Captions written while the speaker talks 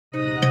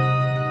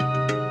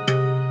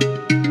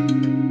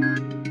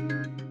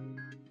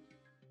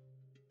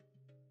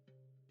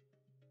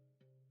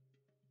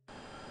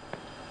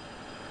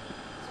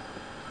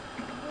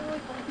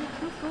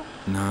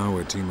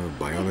team of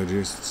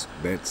biologists,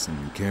 vets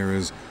and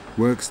carers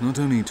works not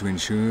only to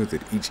ensure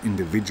that each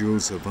individual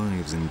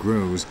survives and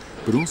grows,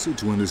 but also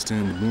to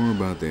understand more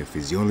about their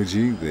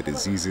physiology, their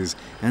diseases,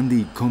 and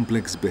the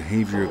complex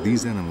behavior of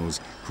these animals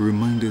who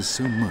remind us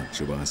so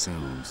much of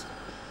ourselves.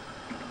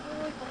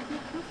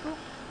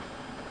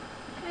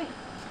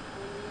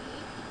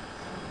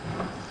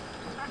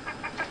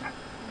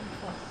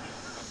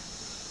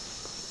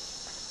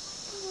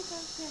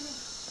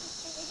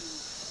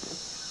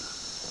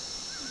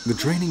 The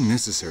training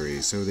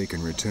necessary so they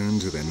can return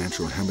to their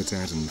natural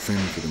habitat and fend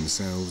for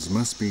themselves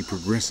must be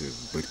progressive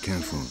but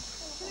careful.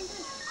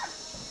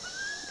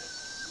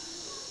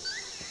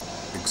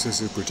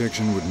 Excessive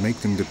protection would make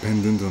them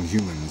dependent on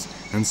humans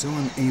and so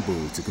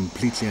unable to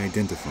completely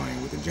identify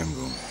with the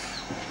jungle.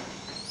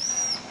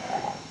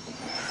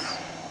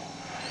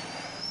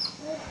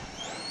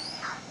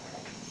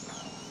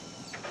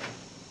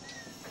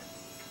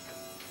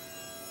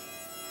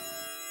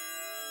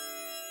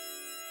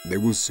 They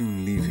will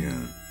soon leave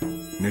here.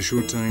 In a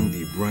short time,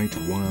 the bright,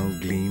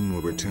 wild gleam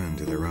will return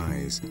to their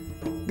eyes.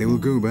 They will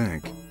go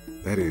back,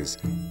 that is,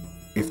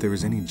 if there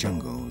is any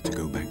jungle to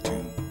go back to.